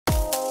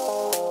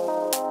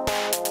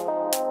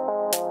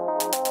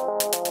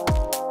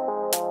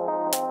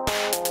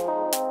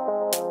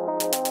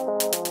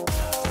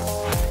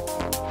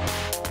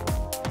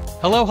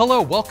Hello,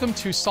 hello. Welcome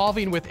to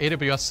Solving with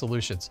AWS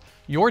Solutions,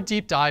 your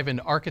deep dive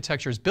into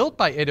architectures built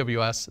by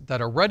AWS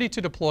that are ready to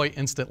deploy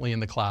instantly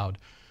in the cloud.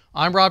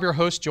 I'm Rob, your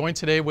host, joined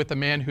today with a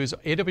man whose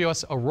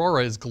AWS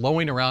Aurora is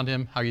glowing around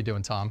him. How are you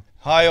doing, Tom?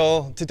 Hi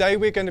all. Today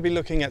we're going to be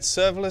looking at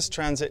Serverless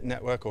Transit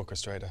Network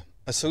Orchestrator,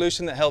 a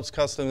solution that helps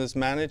customers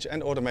manage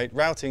and automate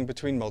routing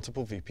between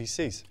multiple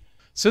VPCs.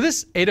 So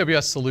this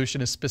AWS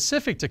solution is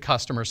specific to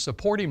customers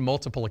supporting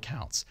multiple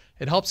accounts.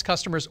 It helps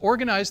customers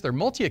organize their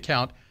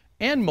multi-account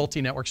and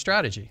multi-network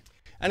strategy.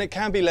 And it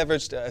can be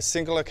leveraged at a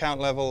single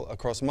account level,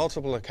 across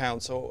multiple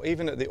accounts, or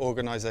even at the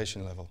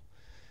organization level.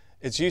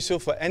 It's useful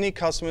for any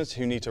customers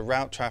who need to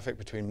route traffic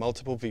between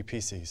multiple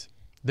VPCs.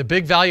 The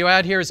big value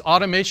add here is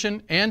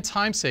automation and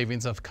time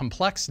savings of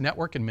complex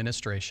network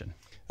administration.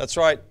 That's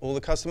right. All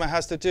the customer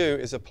has to do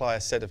is apply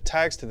a set of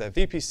tags to their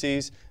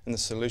VPCs, and the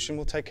solution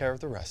will take care of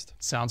the rest.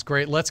 Sounds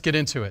great. Let's get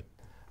into it.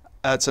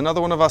 It's another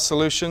one of our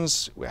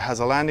solutions. It has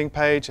a landing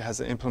page, it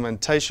has an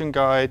implementation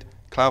guide,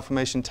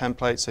 CloudFormation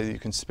template so that you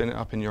can spin it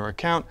up in your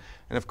account,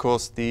 and of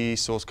course the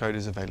source code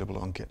is available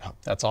on GitHub.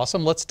 That's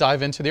awesome. Let's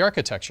dive into the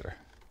architecture.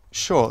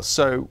 Sure.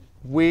 So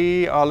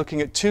we are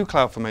looking at two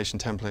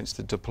CloudFormation templates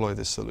to deploy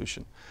this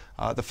solution.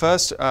 The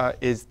first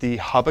is the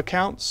hub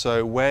account,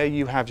 so where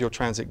you have your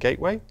transit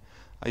gateway,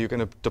 you're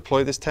going to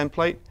deploy this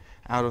template.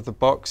 Out of the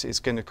box, it's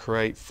going to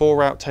create 4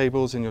 route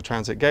tables in your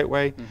transit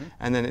gateway,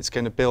 and then it's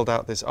going to build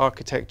out this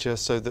architecture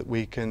so that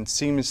we can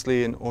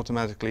seamlessly and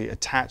automatically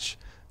attach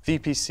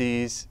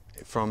VPCs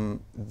from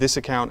this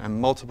account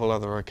and multiple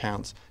other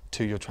accounts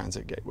to your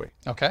transit gateway.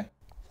 Okay.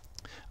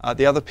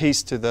 The other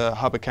piece to the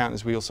hub account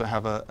is we also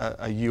have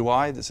a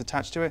UI that's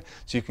attached to it,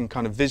 so you can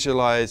kind of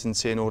visualize and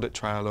see an audit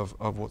trail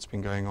of what's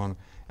been going on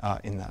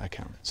in that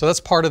account. So that's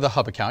part of the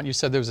hub account. You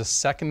said there was a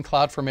second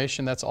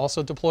CloudFormation that's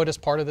also deployed as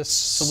part of this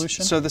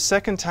solution? So the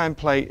second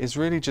template is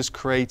really just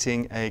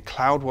creating a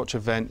CloudWatch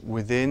event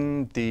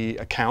within the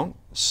account,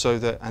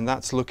 and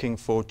that's looking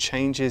for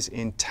changes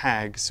in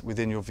tags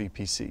within your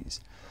VPCs.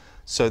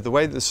 So the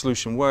way that the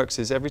solution works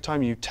is every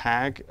time you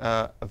tag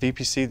a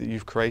VPC that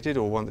you've created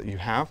or one that you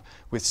have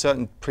with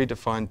certain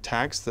predefined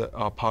tags that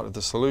are part of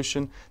the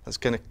solution, that's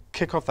going to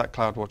kick off that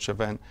CloudWatch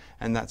event,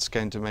 and that's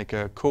going to make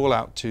a call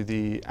out to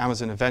the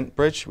Amazon Event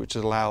Bridge, which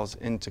allows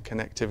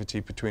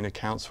interconnectivity between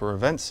accounts for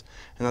events,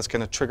 and that's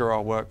going to trigger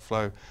our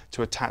workflow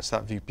to attach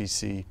that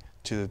VPC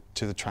to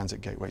the transit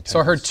gateway tables.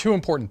 So I heard two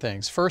important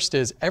things. First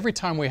is every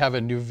time we have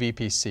a new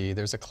VPC,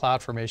 there's a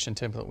CloudFormation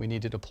template we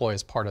need to deploy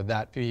as part of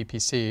that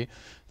VPC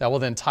that will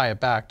then tie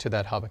it back to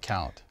that hub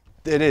account.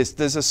 It is.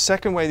 There's a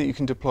second way that you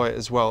can deploy it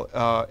as well.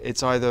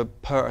 It's either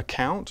per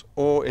account,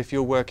 or if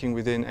you're working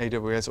within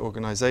AWS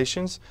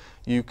organizations,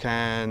 you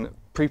can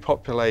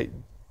pre-populate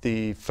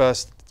the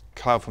first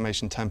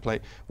CloudFormation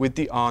template with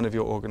the ARN of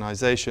your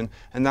organization,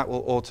 and that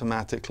will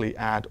automatically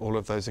add all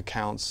of those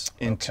accounts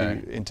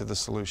into the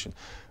solution.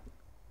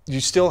 You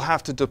still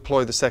have to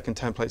deploy the second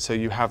template so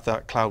you have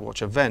that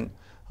CloudWatch event,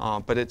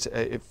 but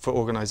for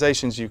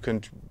organizations you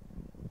can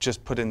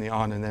just put in the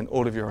ARN and then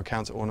all of your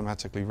accounts are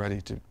automatically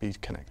ready to be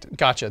connected.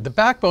 Gotcha. The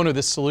backbone of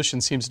this solution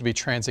seems to be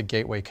Transit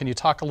Gateway. Can you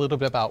talk a little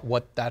bit about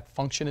what that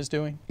function is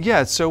doing?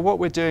 Yeah, so what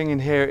we're doing in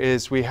here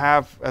is we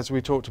have, as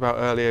we talked about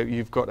earlier,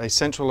 you've got a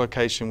central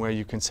location where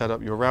you can set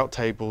up your route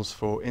tables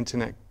for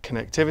internet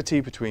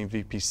connectivity between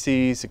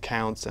VPCs,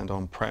 accounts, and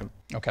on-prem.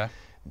 Okay.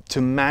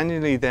 To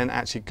manually then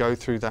actually go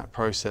through that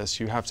process,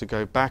 you have to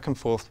go back and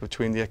forth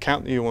between the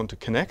account that you want to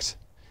connect,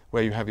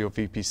 where you have your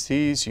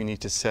VPCs, you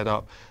need to set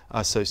up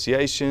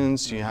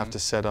associations, you have to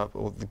set up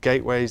all the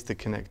gateways, the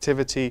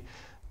connectivity.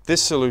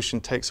 This solution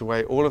takes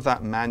away all of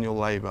that manual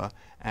labor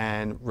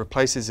and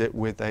replaces it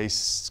with a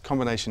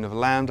combination of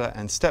Lambda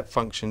and step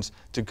functions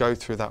to go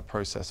through that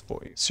process for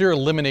you. So you're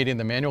eliminating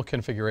the manual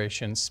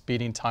configuration,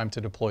 speeding time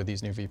to deploy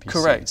these new VPCs.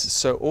 Correct.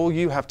 So all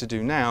you have to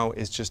do now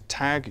is just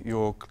tag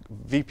your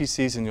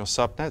VPCs and your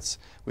subnets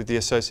with the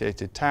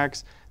associated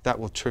tags. That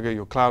will trigger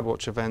your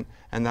CloudWatch event,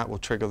 and that will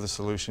trigger the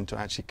solution to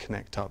actually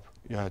connect up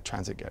your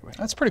transit gateway.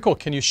 That's pretty cool.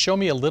 Can you show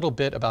me a little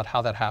bit about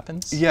how that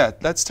happens? Yeah,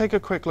 let's take a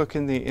quick look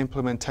in the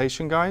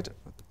implementation guide.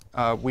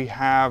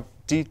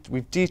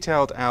 We've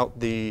detailed out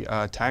the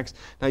tags.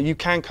 Now you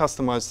can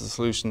customize the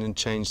solution and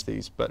change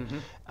these, but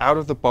out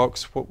of the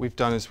box what we've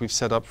done is we've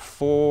set up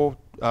 4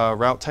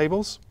 route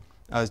tables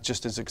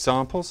just as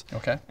examples.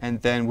 Okay.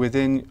 And then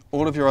within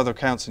all of your other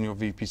accounts in your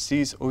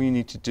VPCs, all you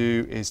need to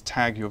do is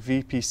tag your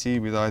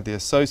VPC with either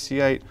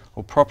associate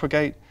or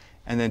propagate,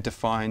 and then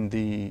define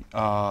the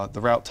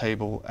route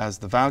table as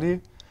the value.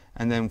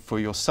 And then for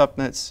your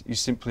subnets, you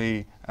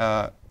simply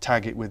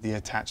tag it with the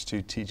attached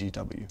to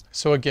TGW.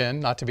 So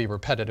again, not to be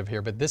repetitive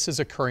here, but this is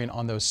occurring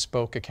on those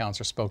spoke accounts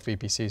or spoke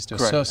VPCs to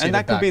Correct. associate And that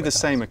it could back be with the that.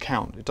 same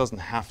account. It doesn't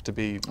have to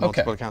be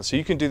multiple accounts. So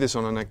you can do this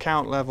on an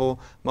account level,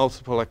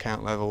 multiple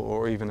account level,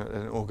 or even at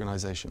an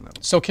organization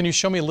level. So can you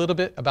show me a little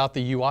bit about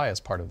the UI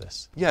as part of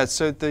this? Yeah,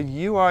 so the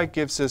UI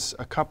gives us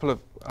a couple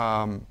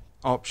of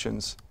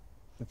options.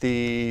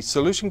 The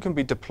solution can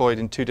be deployed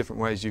in 2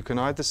 different ways. You can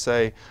either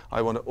say,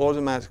 I want to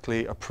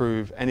automatically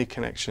approve any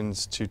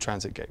connections to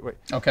Transit Gateway.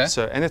 Okay.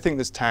 So anything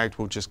that's tagged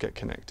will just get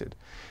connected.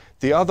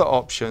 The other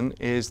option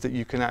is that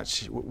you can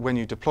actually, when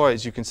you deploy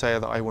it, you can say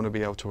that I want to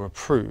be able to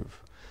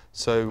approve.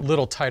 So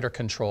little tighter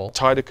control.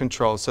 Tighter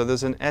control. So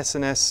there's an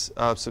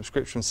SNS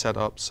subscription set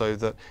up so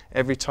that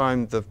every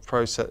time the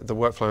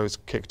workflow is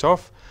kicked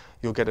off,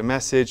 you'll get a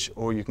message,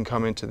 or you can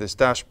come into this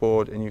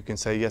dashboard and you can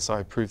say, yes,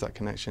 I approve that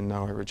connection,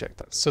 no, I reject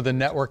that. So the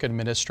network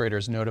administrator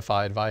is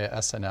notified via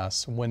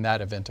SNS when that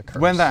event occurs.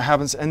 When that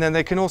happens, and then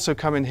they can also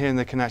come in here and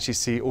they can actually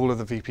see all of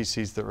the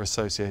VPCs that are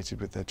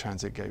associated with their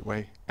transit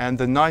gateway. And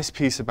the nice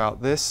piece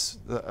about this,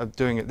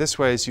 doing it this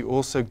way, is you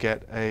also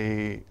get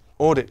a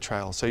audit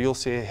trail. So you'll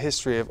see a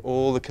history of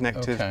all the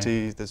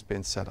connectivity that's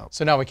been set up.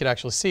 So now we could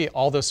actually see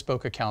all those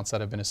spoke accounts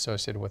that have been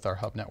associated with our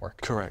hub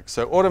network. Correct.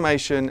 So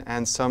automation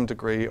and some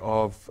degree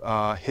of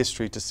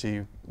history to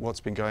see what's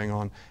been going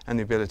on and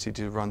the ability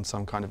to run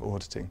some kind of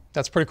auditing.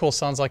 That's pretty cool.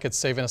 Sounds like it's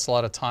saving us a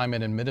lot of time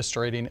in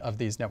administrating of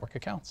these network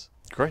accounts.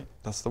 Great.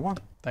 That's the one.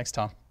 Thanks,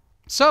 Tom.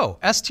 So,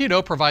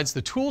 STNO provides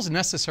the tools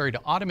necessary to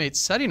automate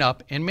setting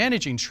up and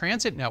managing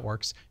transit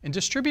networks in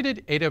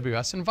distributed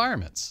AWS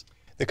environments.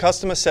 The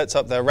customer sets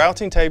up their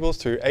routing tables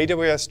through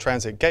AWS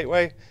Transit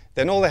Gateway.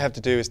 Then all they have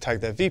to do is tag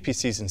their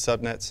VPCs and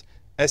subnets.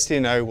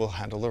 STNO will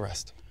handle the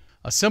rest.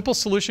 A simple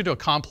solution to a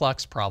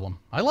complex problem.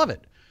 I love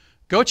it.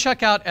 Go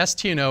check out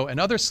STNO and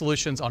other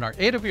solutions on our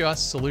AWS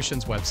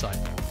Solutions website.